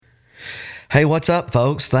Hey, what's up,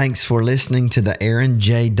 folks? Thanks for listening to the Aaron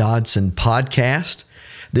J. Dodson podcast.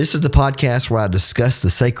 This is the podcast where I discuss the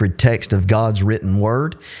sacred text of God's written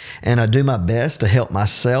word, and I do my best to help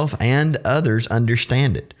myself and others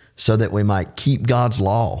understand it so that we might keep God's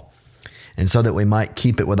law and so that we might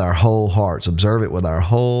keep it with our whole hearts, observe it with our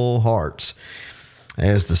whole hearts,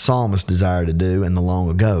 as the psalmist desired to do in the long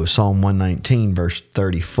ago, Psalm 119, verse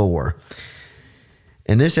 34.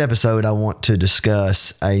 In this episode, I want to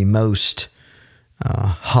discuss a most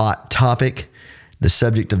hot topic, the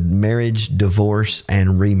subject of marriage, divorce,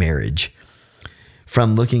 and remarriage,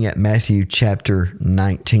 from looking at Matthew chapter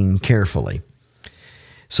 19 carefully.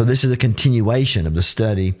 So this is a continuation of the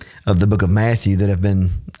study of the book of Matthew that I've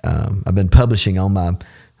been publishing on my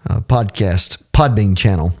podcast Podbean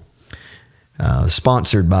channel,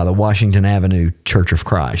 sponsored by the Washington Avenue Church of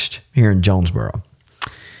Christ here in Jonesboro.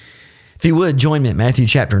 If you would, join me at Matthew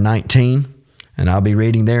chapter 19, and I'll be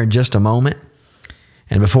reading there in just a moment.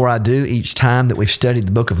 And before I do, each time that we've studied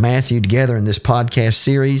the book of Matthew together in this podcast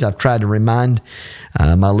series, I've tried to remind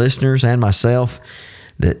my listeners and myself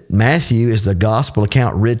that Matthew is the gospel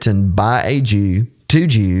account written by a Jew to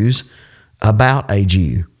Jews about a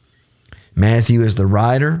Jew. Matthew is the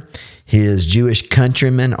writer, his Jewish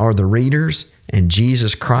countrymen are the readers, and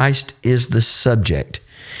Jesus Christ is the subject.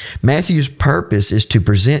 Matthew's purpose is to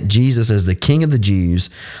present Jesus as the King of the Jews,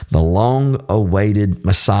 the long-awaited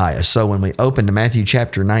Messiah. So when we open to Matthew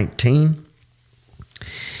chapter 19,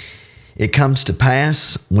 it comes to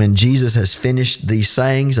pass when Jesus has finished these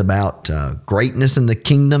sayings about greatness in the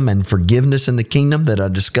kingdom and forgiveness in the kingdom that I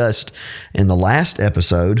discussed in the last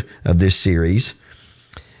episode of this series.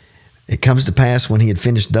 It comes to pass when he had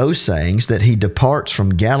finished those sayings that he departs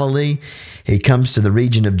from Galilee. He comes to the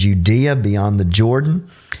region of Judea beyond the Jordan,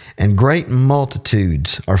 and great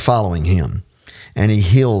multitudes are following him, and he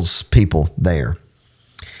heals people there.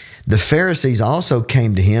 The Pharisees also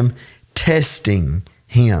came to him, testing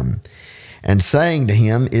him, and saying to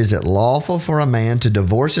him, "Is it lawful for a man to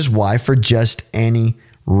divorce his wife for just any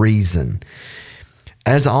reason?"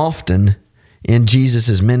 As often in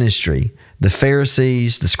Jesus' ministry, the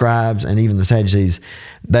Pharisees, the scribes, and even the Sadducees,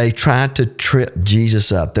 they tried to trip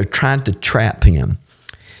Jesus up. They're trying to trap him.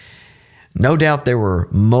 No doubt there were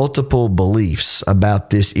multiple beliefs about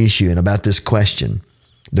this issue and about this question.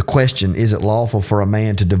 The question, is it lawful for a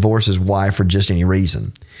man to divorce his wife for just any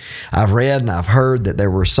reason? I've read and I've heard that there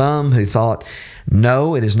were some who thought,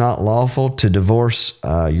 no, it is not lawful to divorce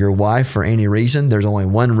your wife for any reason. There's only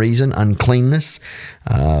one reason, uncleanness,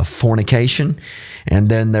 fornication. And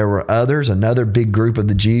then there were others, another big group of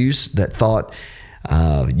the Jews that thought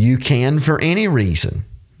you can for any reason.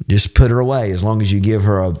 Just put her away. As long as you give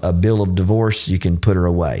her a bill of divorce, you can put her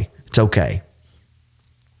away. It's okay.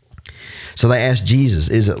 So they asked Jesus,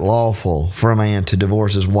 is it lawful for a man to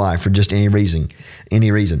divorce his wife for just any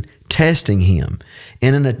reason, testing him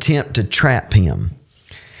in an attempt to trap him.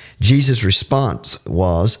 Jesus' response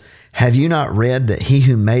was, have you not read that he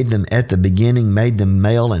who made them at the beginning made them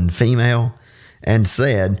male and female, and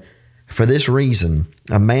said, for this reason,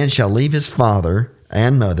 a man shall leave his father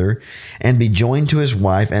and mother and be joined to his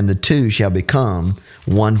wife, and the two shall become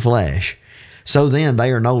one flesh. So then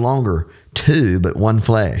they are no longer two, but one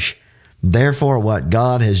flesh. Therefore, what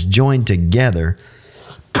God has joined together,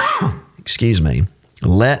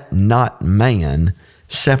 let not man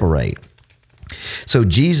separate. So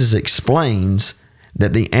Jesus explains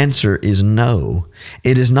that the answer is no.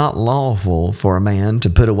 It is not lawful for a man to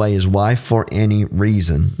put away his wife for any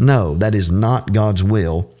reason. No, that is not God's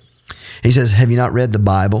will. He says, have you not read the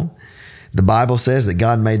Bible? The Bible says that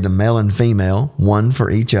God made them male and female, one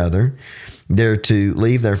for each other. They're to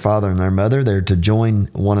leave their father and their mother. They're to join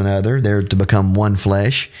one another. They're to become one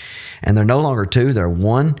flesh. And they're no longer two, they're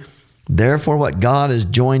one. Therefore, what God has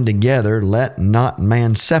joined together, let not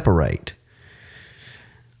man separate.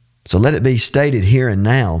 So let it be stated here and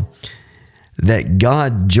now that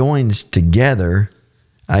God joins together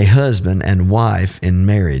a husband and wife in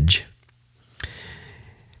marriage.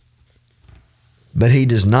 But he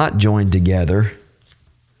does not join together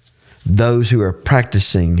those who are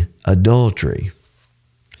practicing adultery.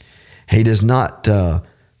 He does not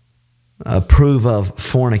approve of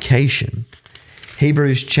fornication.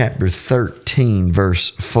 Hebrews chapter 13,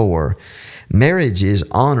 verse 4. Marriage is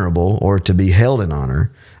honorable, or to be held in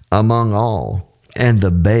honor, among all, and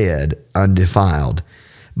the bed undefiled.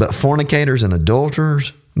 But fornicators and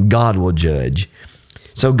adulterers, God will judge.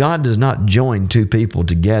 So God does not join two people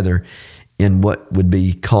together in what would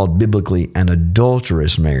be called biblically an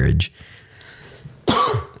adulterous marriage.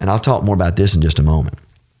 And I'll talk more about this in just a moment.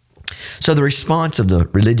 So the response of the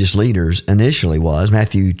religious leaders initially was,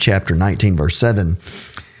 Matthew chapter 19, verse 7,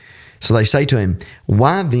 So they say to him,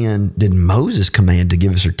 why then did Moses command to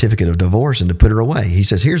give a certificate of divorce and to put her away? He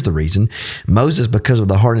says, here's the reason. Moses, because of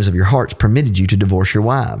the hardness of your hearts, permitted you to divorce your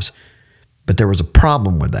wives. But there was a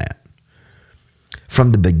problem with that.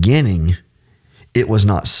 From the beginning, it was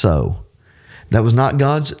not so. That was not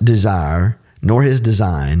God's desire, nor his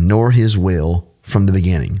design, nor his will from the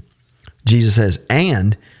beginning. Jesus says,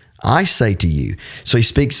 and I say to you. So he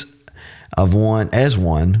speaks of one as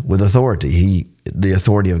one with authority, the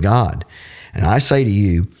authority of God. And I say to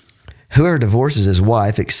you, whoever divorces his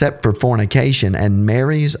wife except for fornication and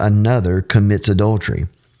marries another commits adultery.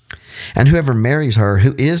 And whoever marries her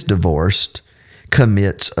who is divorced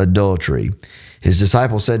commits adultery. His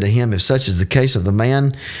disciples said to him, if such is the case of the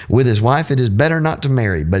man with his wife, it is better not to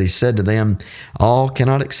marry. But he said to them, all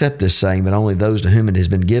cannot accept this saying, but only those to whom it has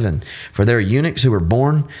been given. For there are eunuchs who were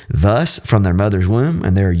born thus from their mother's womb,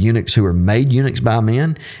 and there are eunuchs who were made eunuchs by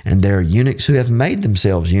men, and there are eunuchs who have made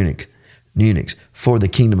themselves eunuchs for the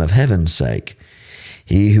kingdom of heaven's sake.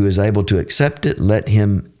 He who is able to accept it, let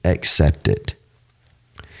him accept it.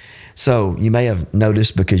 So you may have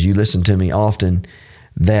noticed, because you listen to me often,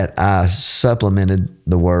 that I supplemented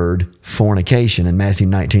the word fornication in Matthew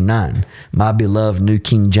 19:9. My beloved New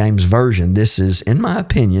King James Version, this is, in my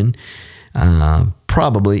opinion,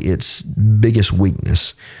 probably its biggest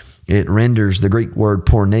weakness. It renders the Greek word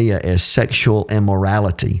porneia as sexual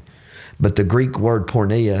immorality, but the Greek word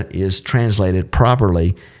porneia is translated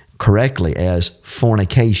correctly as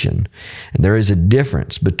fornication. And there is a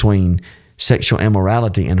difference between sexual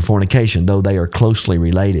immorality and fornication, though they are closely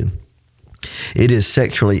related. It is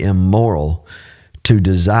sexually immoral to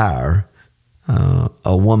desire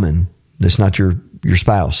a woman that's not your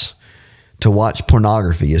spouse. To watch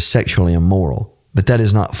pornography is sexually immoral, but that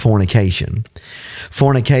is not fornication.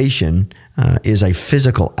 Fornication is a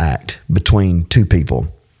physical act between two people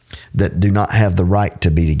that do not have the right to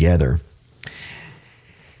be together.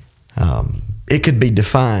 It could be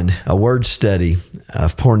defined, a word study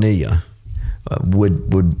of porneia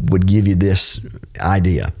would give you this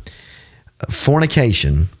idea.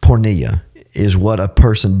 Fornication, porneia, is what a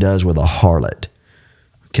person does with a harlot.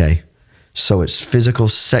 Okay? So it's physical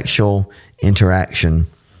sexual interaction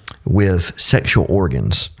with sexual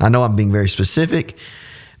organs. I know I'm being very specific,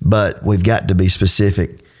 but we've got to be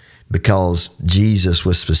specific because Jesus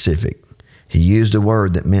was specific. He used a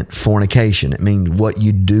word that meant fornication. It means what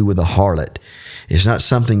you do with a harlot. It's not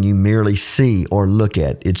something you merely see or look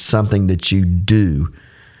at. It's something that you do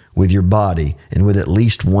with your body and with at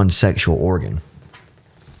least one sexual organ.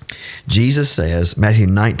 Jesus says, Matthew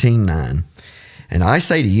 19:9, and I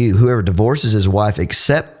say to you, whoever divorces his wife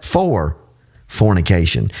except for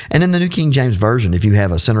fornication. And in the New King James Version, if you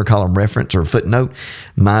have a center column reference or footnote,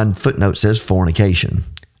 my footnote says fornication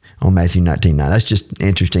on Matthew 19:9. That's just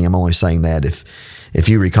interesting. I'm only saying that if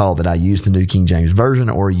you recall that I use the New King James Version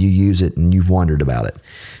or you use it and you've wondered about it.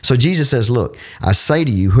 So Jesus says, look, I say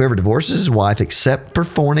to you, whoever divorces his wife except for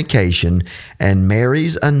fornication and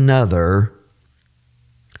marries another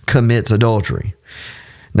commits adultery.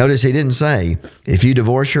 Notice he didn't say, if you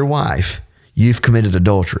divorce your wife, you've committed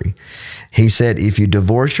adultery. He said, if you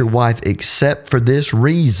divorce your wife except for this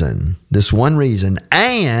reason, this one reason,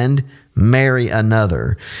 and marry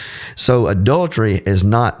another. So adultery is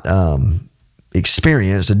not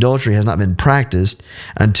experienced, adultery has not been practiced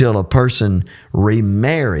until a person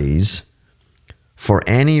remarries for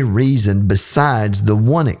any reason besides the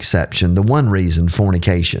one exception, the one reason,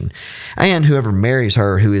 fornication. And whoever marries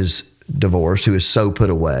her who is divorced, who is so put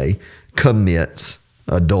away, commits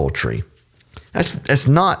adultery. That's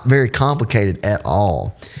not very complicated at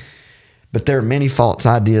all. But there are many false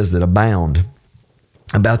ideas that abound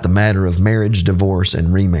about the matter of marriage, divorce,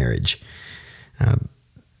 and remarriage.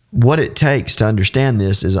 What it takes to understand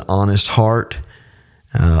this is an honest heart,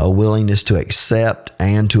 a willingness to accept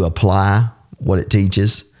and to apply what it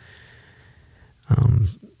teaches.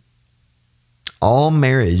 All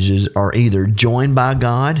marriages are either joined by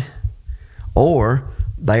God or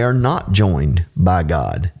they are not joined by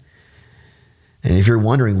God. And if you're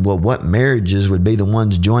wondering, well, what marriages would be the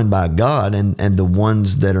ones joined by God and the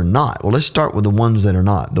ones that are not? Well, let's start with the ones that are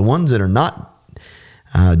not. The ones that are not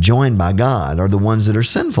joined by God are the ones that are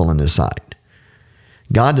sinful in His sight.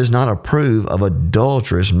 God does not approve of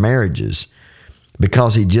adulterous marriages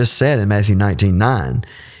because He just said in Matthew 19:9,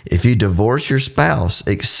 if you divorce your spouse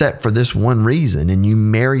except for this one reason and you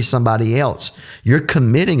marry somebody else, you're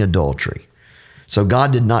committing adultery. So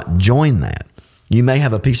God did not join that. You may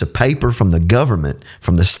have a piece of paper from the government,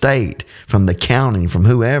 from the state, from the county, from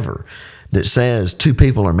whoever that says two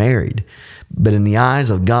people are married. But in the eyes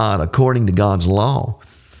of God, according to God's law,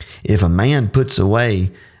 if a man puts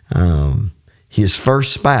away his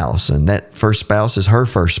first spouse, and that first spouse is her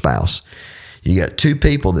first spouse. You got two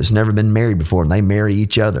people that's never been married before, and they marry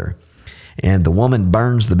each other. And the woman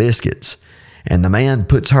burns the biscuits, and the man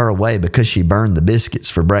puts her away because she burned the biscuits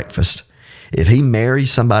for breakfast. If he marries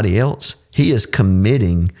somebody else, he is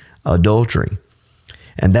committing adultery.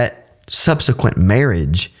 And that subsequent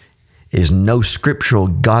marriage is no scriptural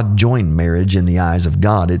God-joined marriage in the eyes of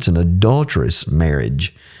God. It's an adulterous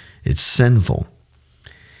marriage. It's sinful.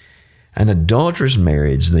 An adulterous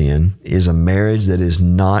marriage, then, is a marriage that is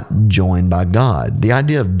not joined by God. The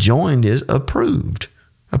idea of joined is approved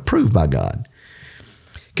by God.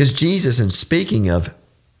 Because Jesus, in speaking of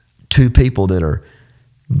two people that are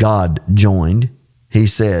God-joined, he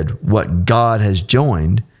said, what God has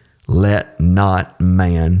joined, let not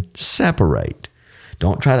man separate.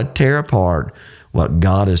 Don't try to tear apart what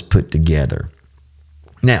God has put together.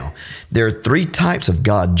 Now, there are three types of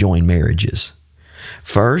God-joined marriages.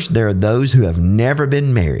 First, there are those who have never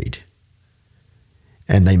been married,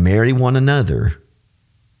 and they marry one another.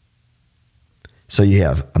 So you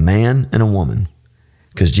have a man and a woman,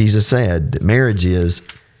 because Jesus said that marriage is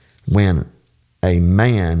when a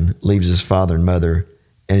man leaves his father and mother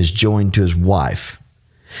and is joined to his wife.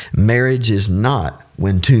 Marriage is not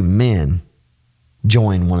when two men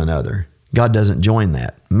join one another. God doesn't join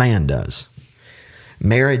that. Man does.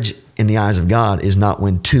 Marriage in the eyes of God is not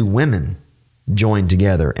when two women join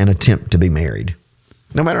together and attempt to be married.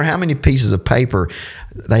 No matter how many pieces of paper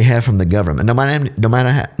they have from the government, no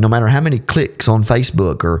matter how many clicks on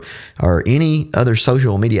Facebook or any other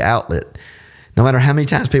social media outlet, no matter how many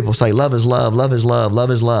times people say love is love, love is love,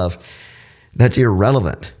 love is love, that's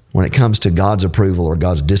irrelevant when it comes to God's approval or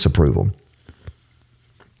God's disapproval.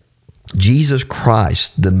 Jesus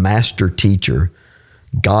Christ, the master teacher,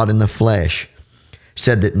 God in the flesh,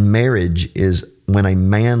 said that marriage is when a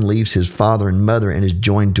man leaves his father and mother and is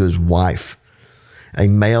joined to his wife, a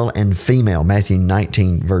male and female, Matthew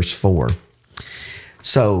 19, verse 4.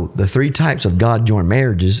 So the three types of God-joined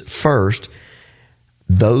marriages: first,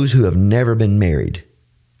 those who have never been married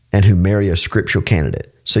and who marry a scriptural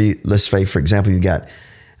candidate. So let's say, for example, you got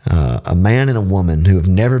a man and a woman who have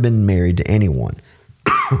never been married to anyone.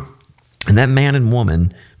 And that man and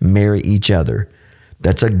woman marry each other.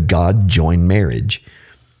 That's a God-joined marriage.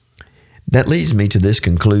 That leads me to this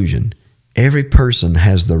conclusion. Every person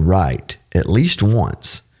has the right, at least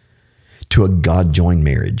once, to a God-joined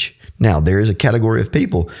marriage. Now, there is a category of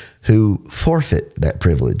people who forfeit that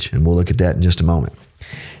privilege, and we'll look at that in just a moment.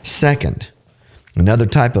 Second, another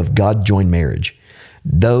type of God-joined marriage: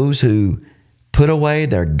 those who put away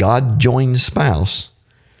their God-joined spouse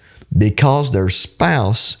because their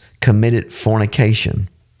spouse committed fornication,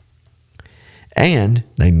 and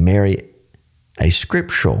they marry a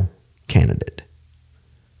scriptural candidate.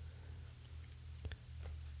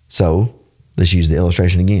 So let's use the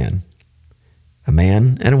illustration again. A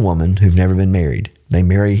man and a woman who've never been married, they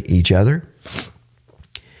marry each other.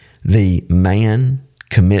 The man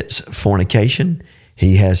commits fornication.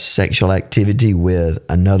 He has sexual activity with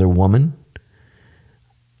another woman,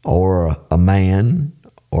 or a man,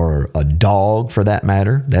 or a dog for that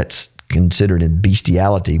matter. That's considered in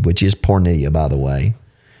bestiality, which is porneia, by the way.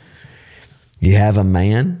 You have a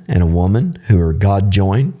man and a woman who are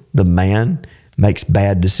God-joined. The man makes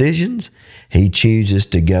bad decisions. He chooses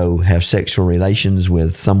to go have sexual relations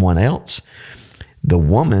with someone else. The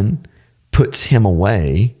woman puts him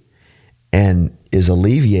away and is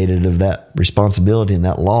alleviated of that responsibility and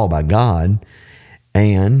that law by God,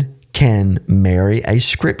 and can marry a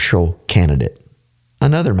scriptural candidate,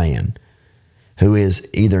 another man who is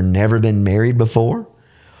either never been married before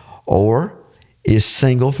or is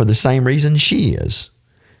single for the same reason she is,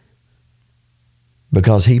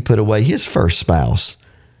 because he put away his first spouse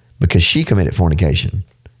because she committed fornication,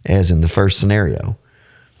 as in the first scenario.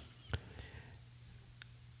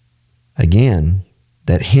 Again,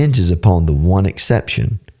 that hinges upon the one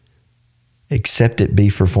exception: except it be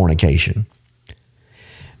for fornication.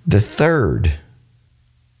 The third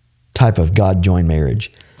type of God-joined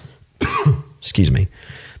marriage, excuse me,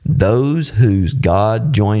 those whose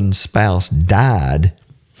God-joined spouse died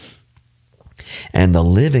and the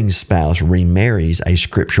living spouse remarries a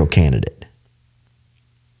scriptural candidate.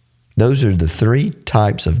 Those are the three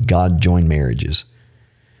types of God-joined marriages.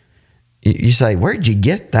 You say, where'd you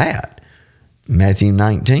get that? Matthew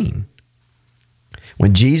 19.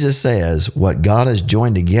 When Jesus says, what God has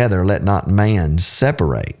joined together, let not man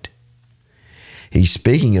separate, he's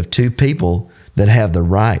speaking of two people that have the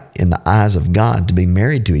right in the eyes of God to be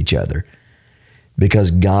married to each other, because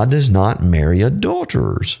God does not marry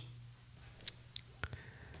adulterers.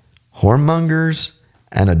 Whoremongers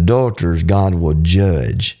and adulterers God will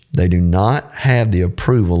judge. they do not have the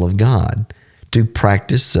approval of God to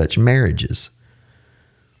practice such marriages.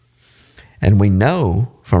 And we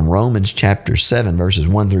know from Romans chapter 7, verses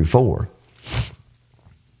 1 through 4,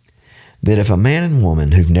 that if a man and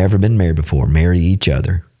woman who've never been married before marry each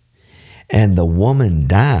other, and the woman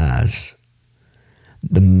dies,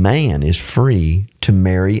 the man is free to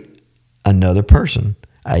marry another person,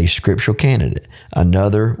 a scriptural candidate,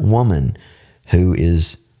 another woman who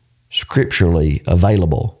is scripturally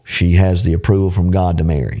available. She has the approval from God to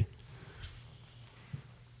marry.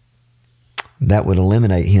 That would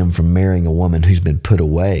eliminate him from marrying a woman who's been put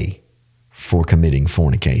away for committing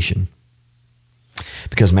fornication.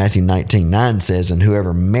 Because Matthew 19:9 says, and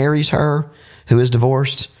whoever marries her who is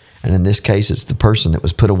divorced, and in this case it's the person that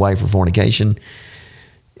was put away for fornication,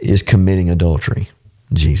 is committing adultery,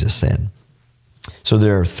 Jesus said. So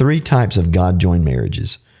there are three types of God-joined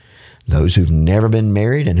marriages. Those who've never been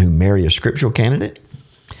married and who marry a scriptural candidate.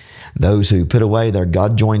 Those who put away their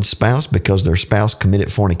God-joined spouse because their spouse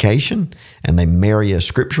committed fornication and they marry a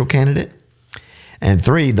scriptural candidate. And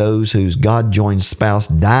three, those whose God-joined spouse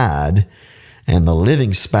died and the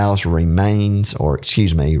living spouse remarries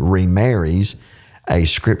a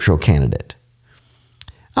scriptural candidate.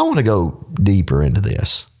 I want to go deeper into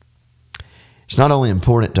this. It's not only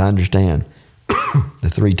important to understand the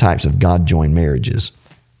three types of God-joined marriages,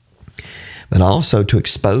 but also to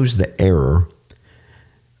expose the error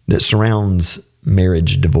that surrounds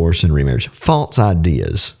marriage, divorce, and remarriage. False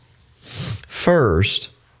ideas. First,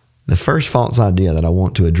 the first false idea that I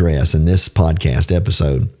want to address in this podcast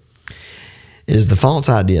episode is the false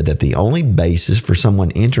idea that the only basis for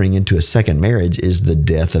someone entering into a second marriage is the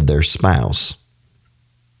death of their spouse.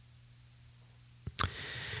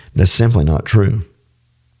 That's simply not true.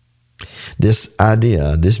 This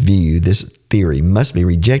idea, this view, this theory must be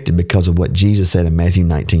rejected because of what Jesus said in Matthew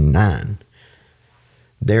 19:9.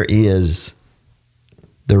 There is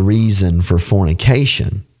the reason for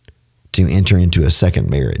fornication to enter into a second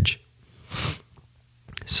marriage.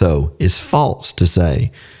 So it's false to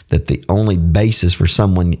say that the only basis for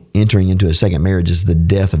someone entering into a second marriage is the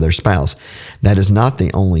death of their spouse. That is not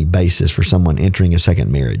the only basis for someone entering a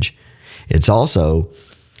second marriage. It's also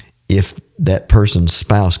if that person's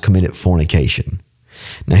spouse committed fornication.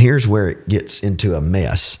 Now here's where it gets into a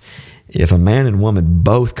mess. If a man and woman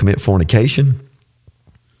both commit fornication,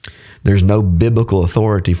 there's no biblical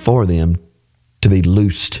authority for them to be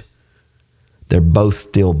loosed. They're both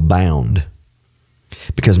still bound.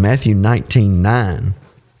 Because Matthew 19:9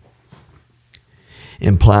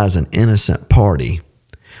 implies an innocent party,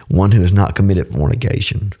 one who has not committed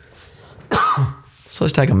fornication. So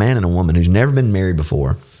let's take a man and a woman who's never been married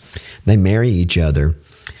before. They marry each other,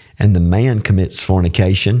 and the man commits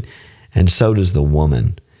fornication, and so does the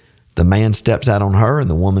woman. The man steps out on her, and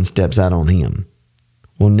the woman steps out on him.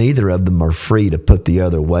 Well, neither of them are free to put the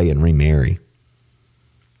other away and remarry.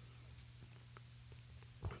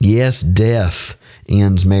 Yes, death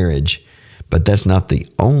ends marriage, but that's not the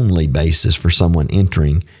only basis for someone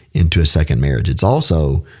entering into a second marriage. It's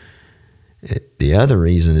also, the other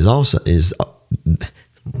reason is I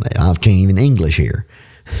can't even English here.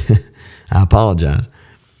 I apologize.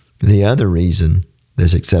 The other reason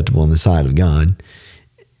that's acceptable in the sight of God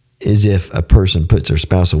is if a person puts their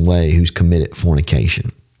spouse away who's committed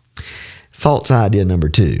fornication. False idea number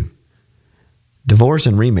 2. Divorce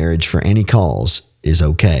and remarriage for any cause is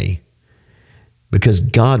okay because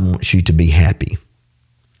God wants you to be happy.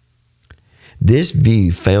 This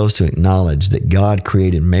view fails to acknowledge that God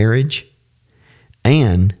created marriage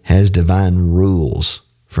and has divine rules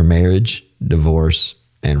for marriage, divorce,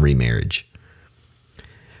 and remarriage.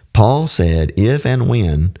 Paul said, if and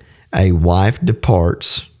when a wife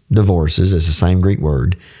divorces, is the same Greek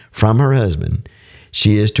word, from her husband,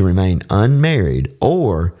 she is to remain unmarried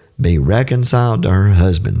or be reconciled to her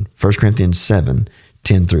husband. 1 Corinthians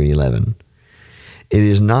 7:10 through 11. It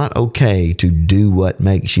is not okay to do what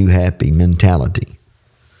makes you happy mentality.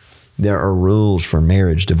 There are rules for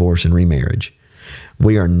marriage, divorce, and remarriage.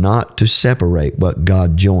 We are not to separate what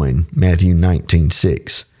God joined, Matthew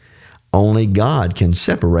 19:6. Only God can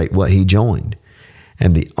separate what he joined.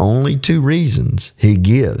 And the only 2 reasons he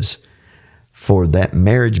gives for that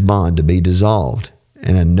marriage bond to be dissolved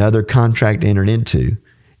and another contract entered into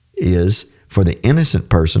is for the innocent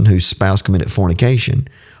person whose spouse committed fornication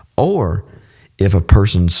or if a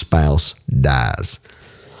person's spouse dies.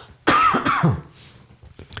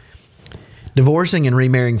 Divorcing and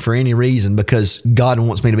remarrying for any reason because God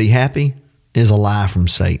wants me to be happy is a lie from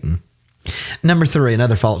Satan. Number 3,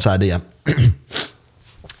 another false idea.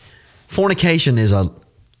 Fornication is a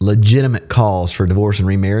legitimate cause for divorce and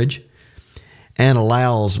remarriage and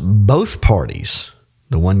allows both parties,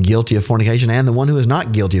 the one guilty of fornication and the one who is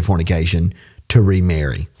not guilty of fornication, to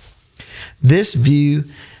remarry. This view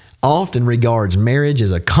often regards marriage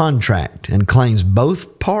as a contract and claims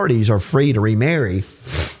both parties are free to remarry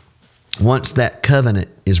once that covenant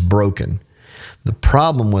is broken. The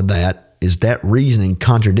problem with that is that reasoning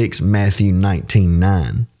contradicts Matthew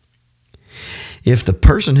 19:9. If the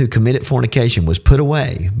person who committed fornication was put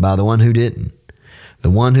away by the one who didn't, the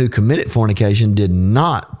one who committed fornication did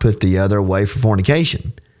not put the other away for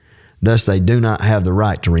fornication. Thus, they do not have the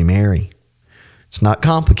right to remarry. It's not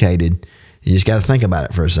complicated. You just got to think about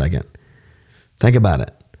it for a second. Think about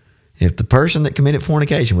it. If the person that committed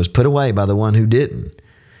fornication was put away by the one who didn't,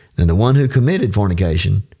 then the one who committed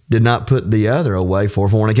fornication did not put the other away for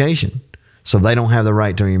fornication. So they don't have the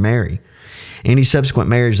right to remarry. Any subsequent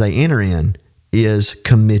marriage they enter in is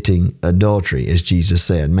committing adultery, as Jesus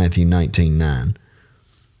said, Matthew 19:9.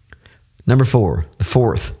 Number 4, the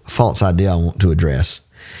fourth false idea I want to address.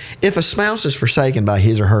 If a spouse is forsaken by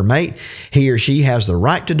his or her mate, he or she has the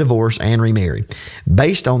right to divorce and remarry,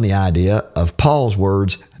 based on the idea of Paul's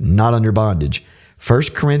words, not under bondage.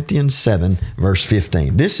 1 Corinthians 7, verse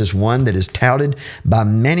 15. This is one that is touted by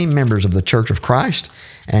many members of the Church of Christ,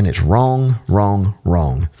 and it's wrong, wrong,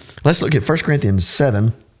 wrong. Let's look at 1 Corinthians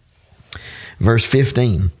 7, verse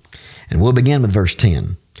 15, and we'll begin with verse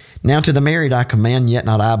 10. Now to the married I command, yet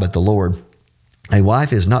not I, but the Lord. A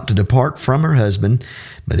wife is not to depart from her husband,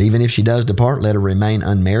 but even if she does depart, let her remain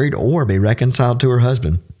unmarried or be reconciled to her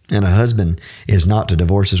husband. And a husband is not to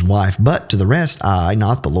divorce his wife, but to the rest I,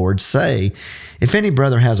 not the Lord, say, if any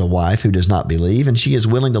brother has a wife who does not believe, and she is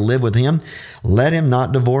willing to live with him, let him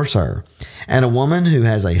not divorce her. And a woman who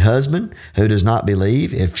has a husband who does not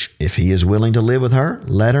believe, if he is willing to live with her,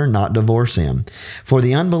 let her not divorce him. For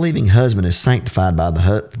the unbelieving husband is sanctified by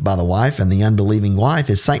the wife, and the unbelieving wife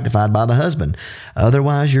is sanctified by the husband.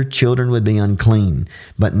 Otherwise your children would be unclean,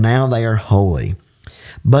 but now they are holy.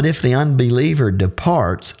 But if the unbeliever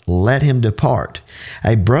departs, let him depart.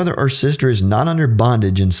 A brother or sister is not under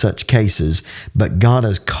bondage in such cases, but God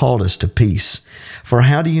has called us to peace. For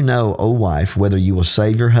how do you know, O wife, whether you will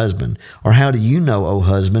save your husband? Or how do you know, O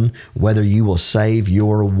husband, whether you will save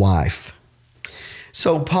your wife?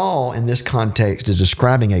 So Paul, in this context, is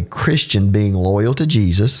describing a Christian being loyal to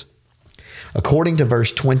Jesus, according to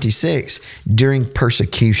verse 26, during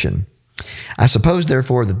persecution. I suppose,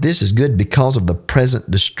 therefore, that this is good because of the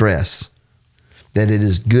present distress, that it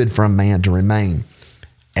is good for a man to remain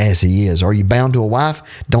as he is. Are you bound to a wife?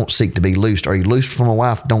 Don't seek to be loosed. Are you loosed from a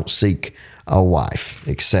wife? Don't seek a wife,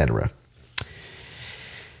 etc.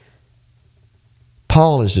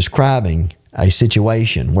 Paul is describing a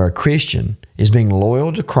situation where a Christian is being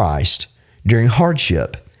loyal to Christ during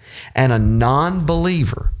hardship, and a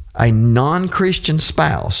non-believer, a non-Christian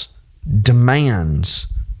spouse, demands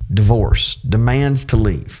divorce, demands to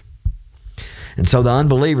leave. And so the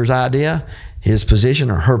unbeliever's idea, his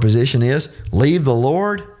position or her position is, leave the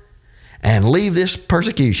Lord and leave this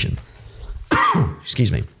persecution.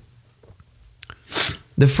 Excuse me.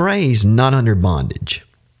 The phrase not under bondage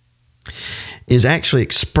is actually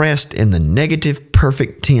expressed in the negative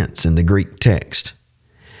perfect tense in the Greek text.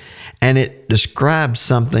 And it describes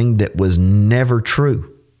something that was never true.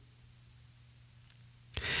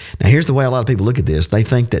 Now, here's the way a lot of people look at this. They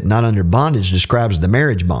think that not under bondage describes the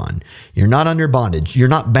marriage bond. You're not under bondage. You're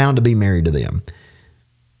not bound to be married to them.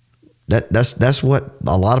 That's what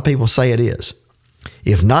a lot of people say it is.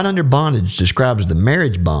 If not under bondage describes the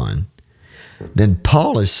marriage bond, then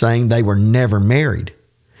Paul is saying they were never married,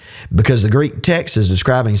 because the Greek text is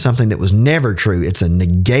describing something that was never true. It's a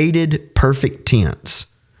negated perfect tense.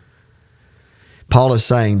 Paul is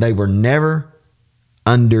saying they were never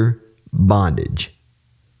under bondage,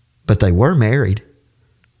 but they were married.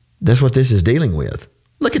 That's what this is dealing with.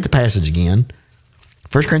 Look at the passage again.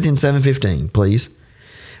 1 Corinthians 7:15, please.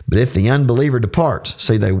 But if the unbeliever departs,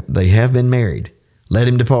 say they have been married, let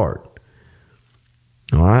him depart.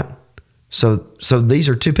 All right? So these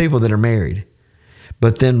are two people that are married,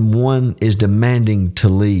 but then one is demanding to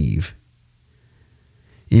leave.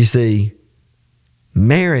 You see,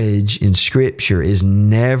 marriage in Scripture is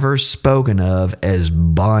never spoken of as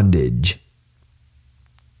bondage.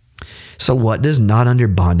 So what does not under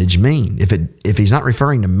bondage mean? If he's not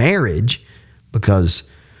referring to marriage, because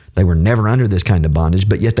they were never under this kind of bondage,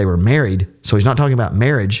 but yet they were married, so he's not talking about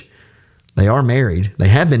marriage. They are married. They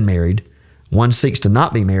have been married. One seeks to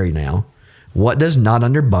not be married now. What does not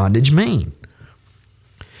under bondage mean?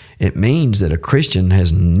 It means that a Christian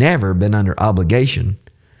has never been under obligation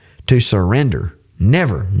to surrender.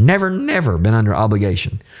 Never been under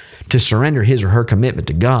obligation to surrender his or her commitment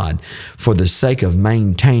to God for the sake of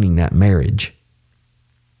maintaining that marriage.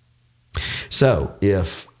 So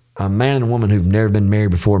if a man and a woman who've never been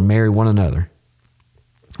married before marry one another,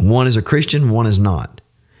 one is a Christian, one is not.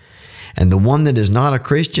 And the one that is not a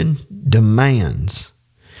Christian demands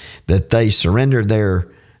that they surrender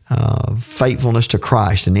their faithfulness to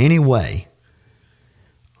Christ in any way.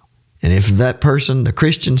 And if that person, the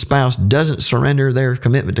Christian spouse, doesn't surrender their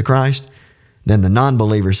commitment to Christ, then the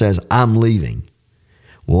non-believer says, I'm leaving.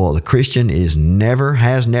 Well, the Christian is never,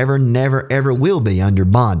 has never, never, ever will be under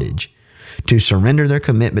bondage to surrender their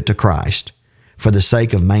commitment to Christ for the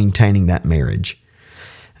sake of maintaining that marriage.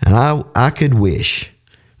 And I could wish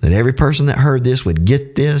that every person that heard this would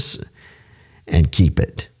get this and keep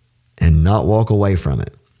it and not walk away from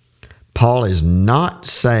it. Paul is not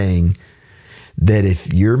saying that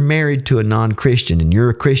if you're married to a non-Christian and you're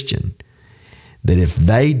a Christian, that if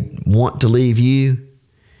they want to leave you,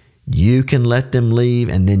 you can let them leave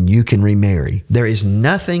and then you can remarry. There is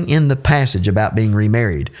nothing in the passage about being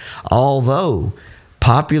remarried. Although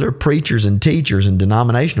popular preachers and teachers and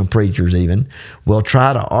denominational preachers even will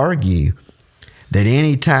try to argue that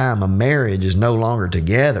any time a marriage is no longer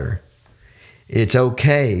together, it's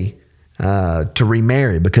okay to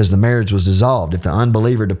remarry because the marriage was dissolved. If the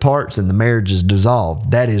unbeliever departs, then the marriage is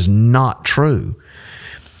dissolved. That is not true.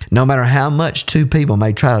 No matter how much two people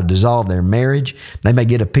may try to dissolve their marriage, they may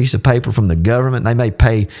get a piece of paper from the government, they may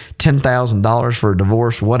pay $10,000 for a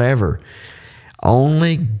divorce, whatever.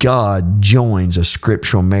 Only God joins a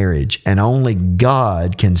scriptural marriage, and only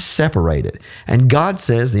God can separate it. And God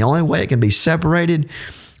says the only way it can be separated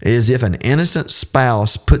is if an innocent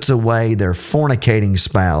spouse puts away their fornicating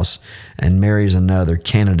spouse and marries another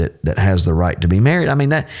candidate that has the right to be married. I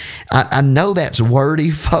mean, I know that's wordy,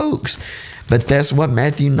 folks, but that's what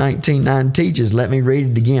Matthew 19:9 teaches. Let me read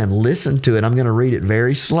it again. Listen to it. I'm going to read it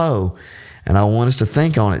very slow, and I want us to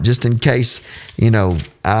think on it just in case,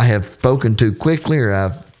 I have spoken too quickly or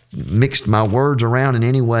I've mixed my words around in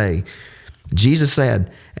any way. Jesus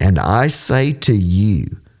said, "And I say to you,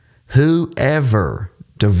 whoever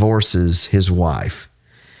divorces his wife,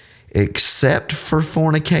 except for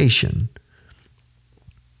fornication,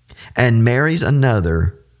 and marries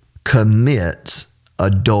another, commits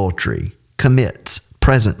adultery." Commits,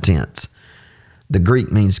 present tense. The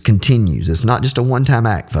Greek means continues. It's not just a one-time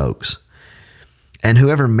act, folks. "And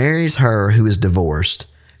whoever marries her who is divorced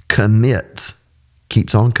commits,"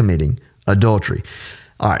 keeps on committing, "adultery."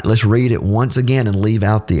 All right, let's read it once again and leave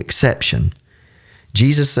out the exception.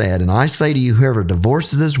 Jesus said, "And I say to you, whoever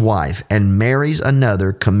divorces his wife and marries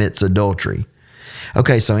another commits adultery."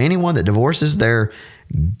 Okay, so anyone that divorces their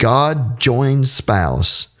God-joined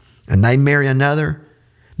spouse and they marry another,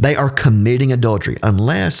 they are committing adultery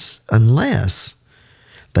unless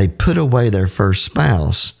they put away their first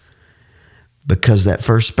spouse because that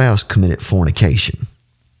first spouse committed fornication.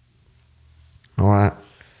 All right.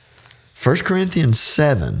 1 Corinthians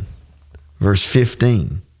 7, verse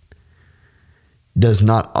 15 does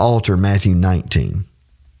not alter Matthew 19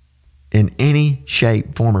 in any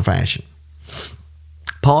shape, form, or fashion.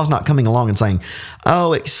 Paul's not coming along and saying,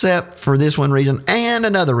 except for this one reason and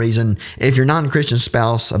another reason, if your non-Christian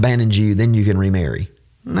spouse abandons you, then you can remarry.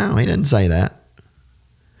 No, he didn't say that.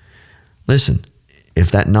 Listen,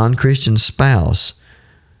 if that non-Christian spouse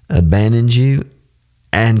abandons you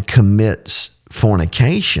and commits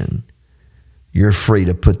fornication, you're free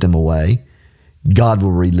to put them away. God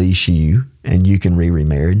will release you and you can be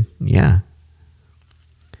remarried. Yeah.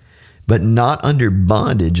 But not under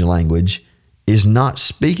bondage language is not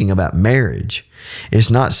speaking about marriage. It's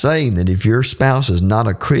not saying that if your spouse is not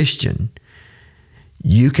a Christian,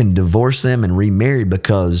 you can divorce them and remarry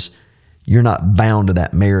because you're not bound to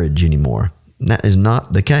that marriage anymore. That is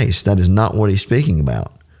not the case. That is not what he's speaking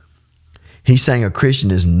about. He's saying a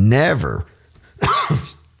Christian is never,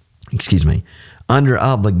 under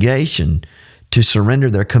obligation to surrender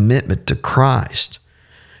their commitment to Christ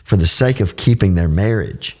for the sake of keeping their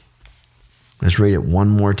marriage. Let's read it one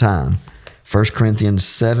more time. 1 Corinthians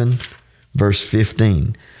 7, verse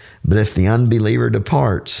 15. "But if the unbeliever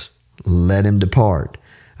departs, let him depart.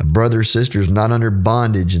 A brother or sister is not under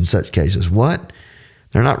bondage in such cases." What?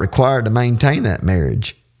 They're not required to maintain that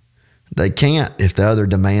marriage. They can't if the other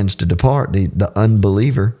demands to depart, the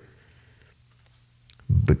unbeliever.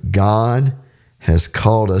 But God has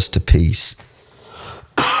called us to peace.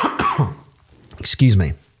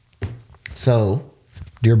 So,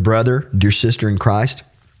 dear brother, dear sister in Christ,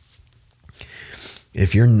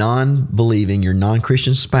 if your non-believing, your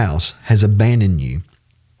non-Christian spouse has abandoned you,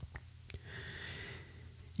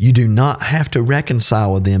 you do not have to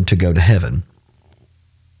reconcile with them to go to heaven.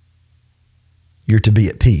 You're to be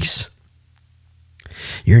at peace.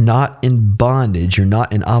 You're not in bondage. You're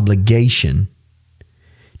not in obligation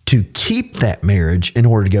to keep that marriage in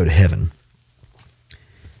order to go to heaven.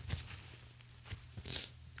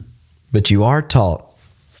 But you are taught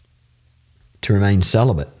to remain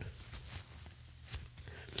celibate,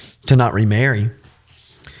 to not remarry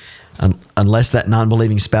unless that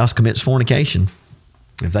non-believing spouse commits fornication.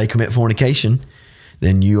 If they commit fornication,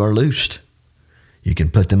 then you are loosed. You can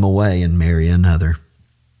put them away and marry another.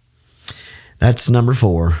 That's number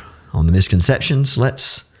 4 on the misconceptions.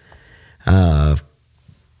 Let's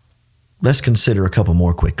consider a couple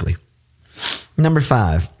more quickly. Number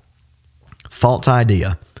 5, false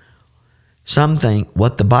idea. Some think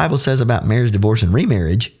what the Bible says about marriage, divorce, and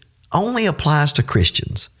remarriage only applies to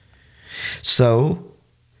Christians. So,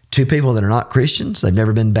 to people that are not Christians, they've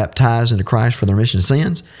never been baptized into Christ for the remission of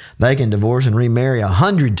sins, they can divorce and remarry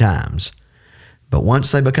 100 times. But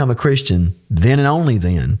once they become a Christian, then and only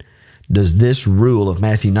then does this rule of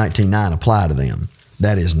Matthew 19:9 apply to them.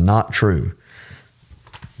 That is not true.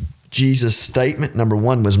 Jesus' statement, number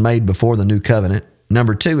 1, was made before the new covenant.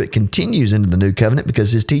 Number 2, it continues into the new covenant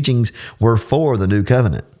because his teachings were for the new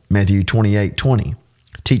covenant. Matthew 28:20.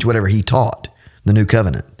 Teach whatever he taught, the new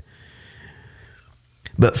covenant.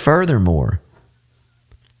 But furthermore,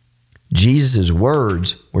 Jesus'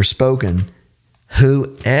 words were spoken,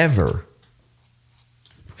 whoever.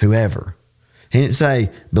 He didn't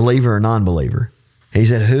say believer or non-believer. He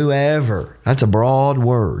said whoever. That's a broad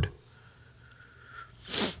word.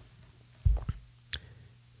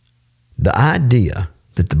 The idea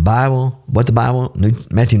that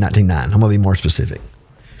Matthew 19:9, I'm going to be more specific.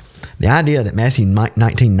 The idea that Matthew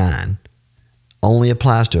 19:9 only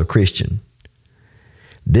applies to a Christian,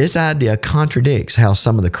 this idea contradicts how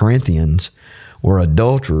some of the Corinthians were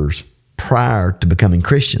adulterers prior to becoming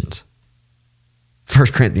Christians.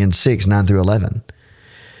 1 Corinthians 6:9 through 11.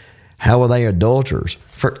 How were they adulterers?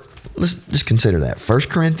 Let's just consider that. 1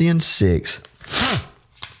 Corinthians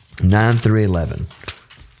 6:9 through 11.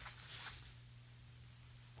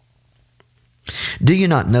 Do you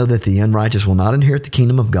not know that the unrighteous will not inherit the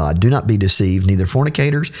kingdom of God? Do not be deceived, neither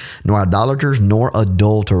fornicators, nor idolaters, nor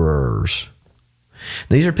adulterers.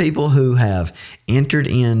 These are people who have entered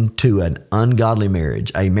into an ungodly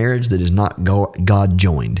marriage, a marriage that is not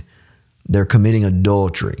God-joined. They're committing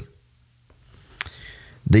adultery.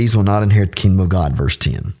 These will not inherit the kingdom of God, verse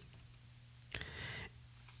 10.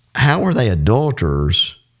 How are they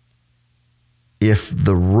adulterers if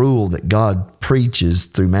the rule that God preaches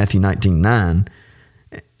through Matthew 19:9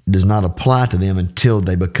 does not apply to them until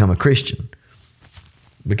they become a Christian?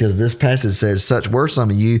 Because this passage says, such were some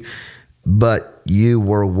of you, but you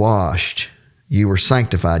were washed, you were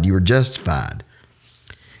sanctified, you were justified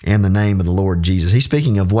in the name of the Lord Jesus. He's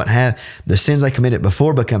speaking of the sins they committed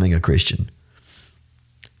before becoming a Christian.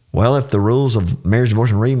 Well, if the rules of marriage,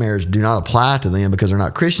 divorce, and remarriage do not apply to them because they're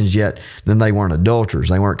not Christians yet, then they weren't adulterers.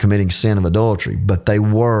 They weren't committing sin of adultery, but they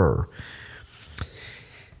were.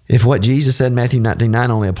 If what Jesus said in Matthew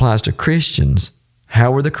 19:9 only applies to Christians,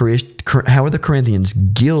 how were the Corinthians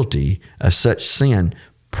guilty of such sin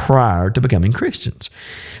prior to becoming Christians?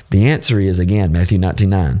 The answer is, again, Matthew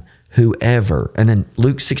 19:9, whoever. And then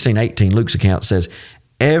Luke 16:18, Luke's account says,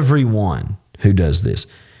 everyone who does this.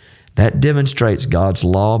 That demonstrates God's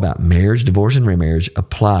law about marriage, divorce, and remarriage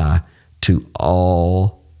apply to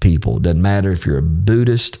all people. Doesn't matter if you're a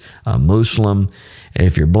Buddhist, a Muslim,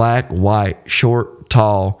 if you're black, white, short,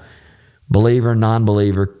 tall, believer,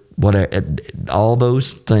 non-believer, whatever. All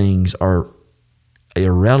those things are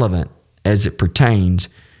irrelevant as it pertains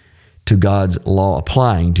to God's law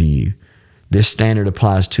applying to you. This standard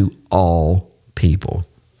applies to all people.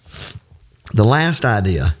 The last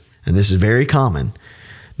idea, and this is very common,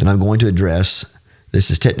 that I'm going to address, this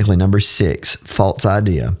is technically number 6, false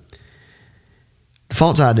idea. The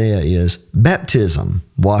false idea is baptism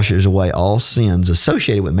washes away all sins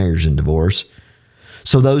associated with marriage and divorce,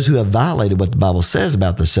 so those who have violated what the Bible says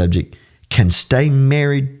about the subject can stay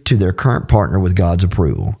married to their current partner with God's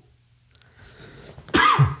approval.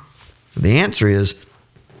 The answer is,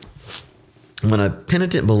 when a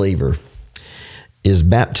penitent believer is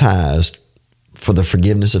baptized for the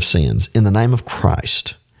forgiveness of sins in the name of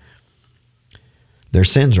Christ, their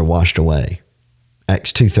sins are washed away.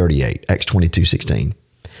 Acts 2:38, Acts 22:16.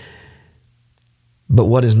 But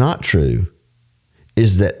what is not true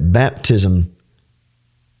is that baptism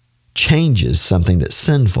changes something that's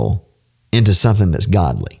sinful into something that's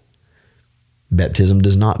godly. Baptism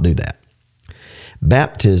does not do that.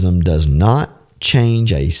 Baptism does not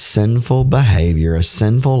change a sinful behavior, a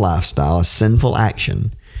sinful lifestyle, a sinful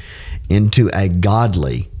action into a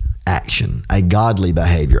godly action, a godly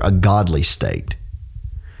behavior, a godly state.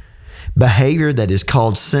 Behavior that is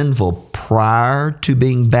called sinful prior to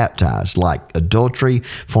being baptized, like adultery,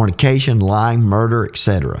 fornication, lying, murder,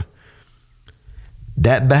 etc.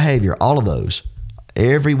 That behavior, all of those,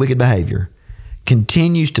 every wicked behavior,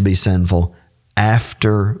 continues to be sinful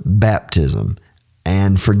after baptism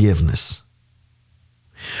and forgiveness.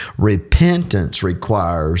 Repentance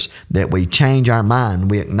requires that we change our mind.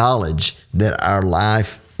 We acknowledge that our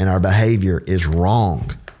life and our behavior is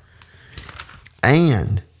wrong.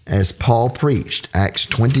 And as Paul preached, Acts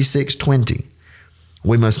 26:20,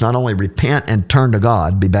 we must not only repent and turn to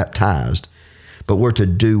God, be baptized, but we're to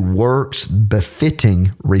do works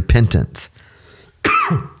befitting repentance.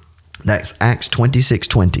 That's Acts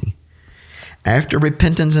 26:20. After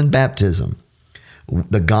repentance and baptism,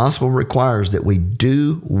 the gospel requires that we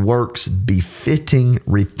do works befitting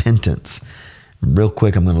repentance. Real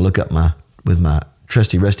quick, I'm going to look up with my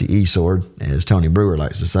trusty rusty e-sword, as Tony Brewer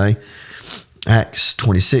likes to say. Acts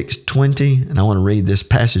 26:20, and I want to read this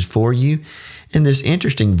passage for you in this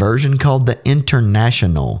interesting version called the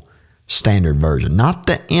International Standard Version. Not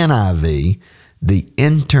the NIV, the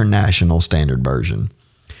International Standard Version.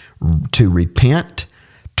 To repent,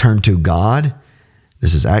 turn to God,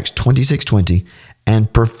 this is Acts 26:20,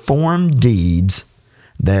 and perform deeds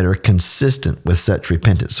that are consistent with such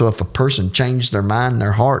repentance. So if a person changed their mind and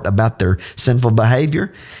their heart about their sinful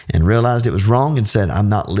behavior and realized it was wrong and said, I'm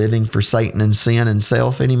not living for Satan and sin and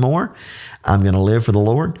self anymore, I'm going to live for the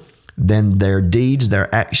Lord, then their deeds,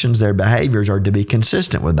 their actions, their behaviors are to be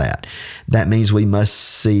consistent with that. That means we must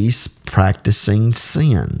cease practicing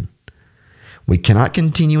sin. We cannot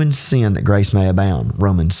continue in sin that grace may abound.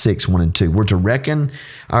 Romans 6:1-2. We're to reckon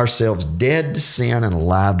ourselves dead to sin and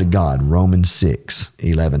alive to God. Romans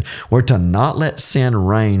 6:11. We're to not let sin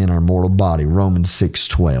reign in our mortal body. Romans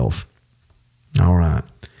 6:12. All right.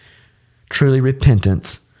 Truly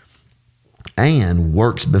repentance and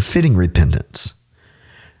works befitting repentance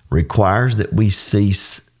requires that we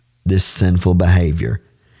cease this sinful behavior.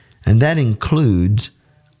 And that includes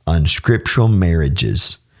unscriptural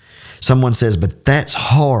marriages. Someone says, but that's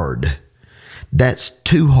hard. That's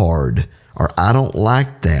too hard. Or I don't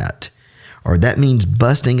like that. Or that means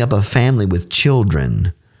busting up a family with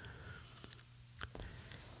children.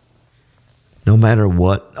 No matter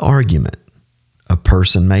what argument a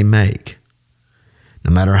person may make,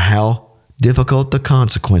 no matter how difficult the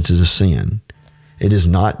consequences of sin, it does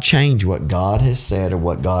not change what God has said or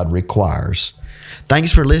what God requires.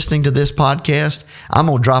 Thanks for listening to this podcast. I'm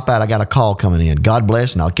going to drop out. I got a call coming in. God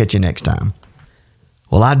bless, and I'll catch you next time.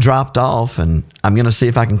 Well, I dropped off, and I'm going to see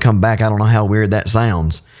if I can come back. I don't know how weird that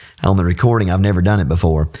sounds on the recording. I've never done it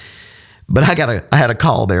before. But I had a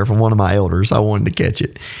call there from one of my elders. I wanted to catch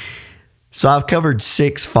it. So I've covered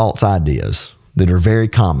 6 false ideas that are very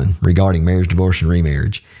common regarding marriage, divorce, and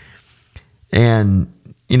remarriage. And,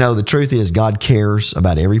 you know, the truth is God cares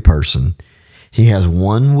about every person. He has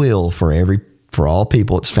one will for all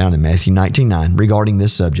people. It's found in Matthew 19:9 regarding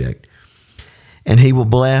this subject. And he will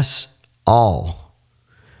bless all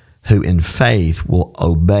who in faith will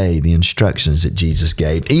obey the instructions that Jesus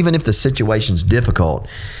gave, even if the situation's difficult.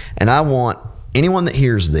 And I want anyone that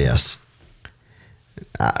hears this,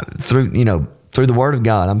 through the Word of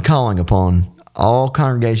God, I'm calling upon all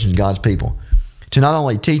congregations of God's people to not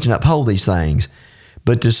only teach and uphold these things,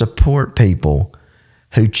 but to support people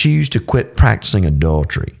who choose to quit practicing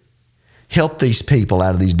adultery. Help these people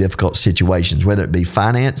out of these difficult situations, whether it be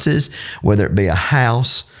finances, whether it be a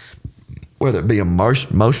house, whether it be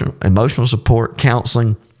emotional support,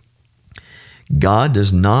 counseling. God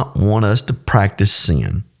does not want us to practice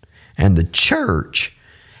sin. And the church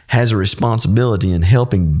has a responsibility in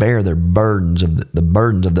helping bear their burdens of the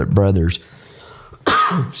burdens of their brothers,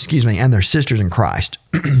 and their sisters in Christ.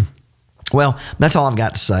 Well, that's all I've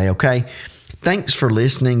got to say, okay? Thanks for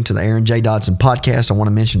listening to the Aaron J. Dodson podcast. I want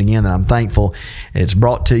to mention again that I'm thankful it's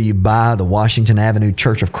brought to you by the Washington Avenue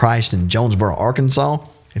Church of Christ in Jonesboro, Arkansas.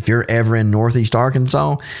 If you're ever in Northeast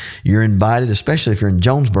Arkansas, you're invited, especially if you're in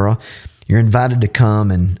Jonesboro, you're invited to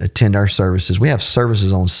come and attend our services. We have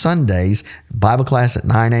services on Sundays, Bible class at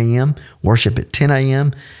 9 a.m., worship at 10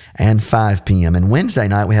 a.m., and 5 p.m. And Wednesday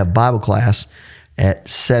night, we have Bible class at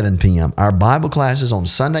 7 p.m. Our Bible classes on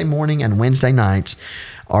Sunday morning and Wednesday nights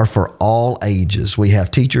are for all ages. We have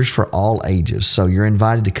teachers for all ages. So you're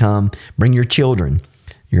invited to come. Bring your children.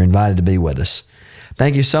 You're invited to be with us.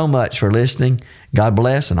 Thank you so much for listening. God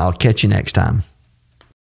bless, and I'll catch you next time.